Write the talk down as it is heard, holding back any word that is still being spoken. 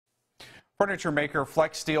Furniture maker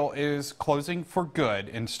Flexsteel is closing for good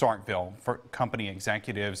in Starkville. Company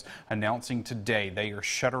executives announcing today they are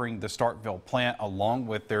shuttering the Starkville plant along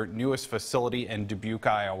with their newest facility in Dubuque,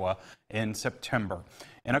 Iowa in September.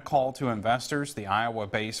 In a call to investors, the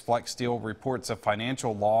Iowa-based Flexsteel reports a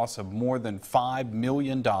financial loss of more than $5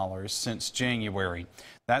 million since January.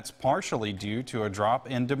 That's partially due to a drop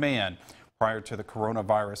in demand. Prior to the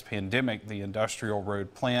coronavirus pandemic, the industrial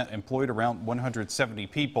road plant employed around 170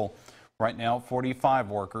 people. Right now, 45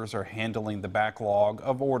 workers are handling the backlog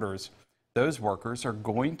of orders. Those workers are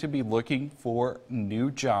going to be looking for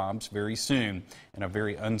new jobs very soon in a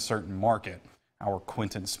very uncertain market. Our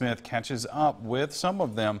Quentin Smith catches up with some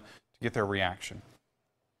of them to get their reaction.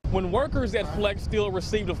 When workers at Flexsteel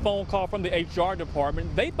received a phone call from the HR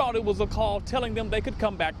department, they thought it was a call telling them they could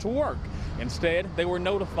come back to work. Instead, they were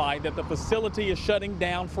notified that the facility is shutting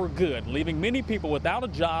down for good, leaving many people without a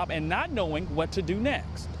job and not knowing what to do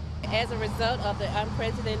next. As a result of the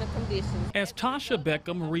unprecedented conditions. As Tasha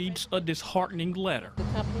Beckham reads a disheartening letter. The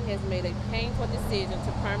company has made a painful decision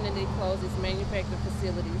to permanently close its manufacturing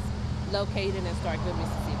facilities located in Starkville,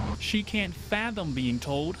 Mississippi. She can't fathom being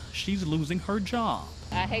told she's losing her job.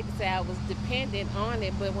 I hate to say I was dependent on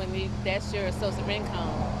it, but when that's your source of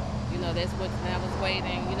income, that's what I was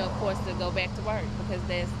waiting, of course, to go back to work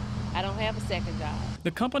because I don't have a second job.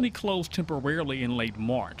 The company closed temporarily in late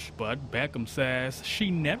March, but Beckham says she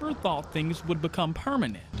never thought things would become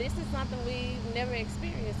permanent. This is something we've never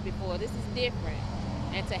experienced before. This is different.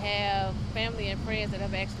 And to have family and friends that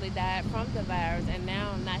have actually died from the virus and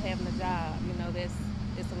now not having a job,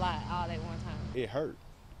 it's a lot all at one time. It hurt.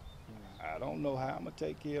 I don't know how I'm going to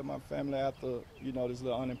take care of my family after, this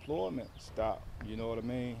little unemployment stop. You know what I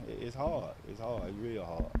mean? It's hard. It's hard. It's real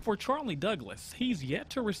hard. For Charlie Douglas, he's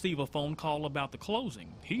yet to receive a phone call about the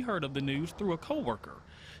closing. He heard of the news through a coworker.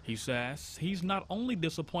 He says he's not only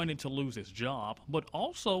disappointed to lose his job, but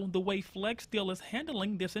also the way Flexsteel is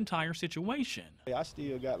handling this entire situation. I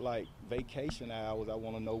still got vacation hours. I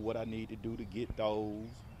want to know what I need to do to get those.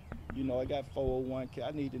 I got 401k.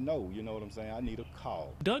 I need to know, you know what I'm saying? I need a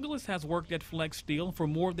call. Douglas has worked at Flexsteel for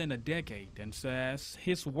more than a decade and says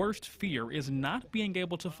his worst fear is not being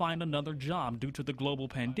able to find another job due to the global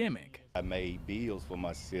pandemic. I made bills for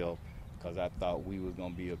myself because I thought we was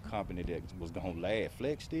going to be a company that was going to last.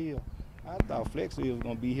 Flexsteel, I thought Flexsteel was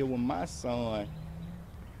going to be here when my son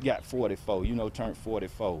got 44, turned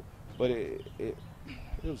 44. But it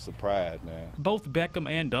was a surprise, man. Both Beckham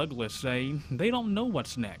and Douglas say they don't know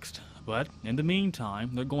what's next. But in the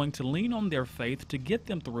meantime, they're going to lean on their faith to get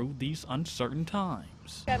them through these uncertain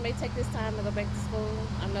times. I may take this time to go back to school.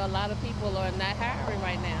 I know a lot of people are not hiring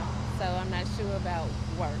right now, so I'm not sure about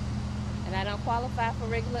work. And I don't qualify for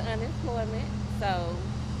regular unemployment, so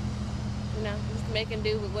just making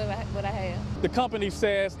do with what I have. The company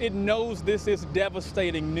says it knows this is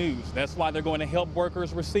devastating news. That's why they're going to help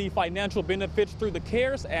workers receive financial benefits through the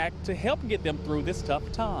CARES Act to help get them through this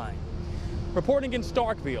tough time. Reporting in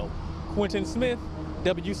Starkville, Quentin Smith,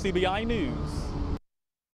 WCBI News.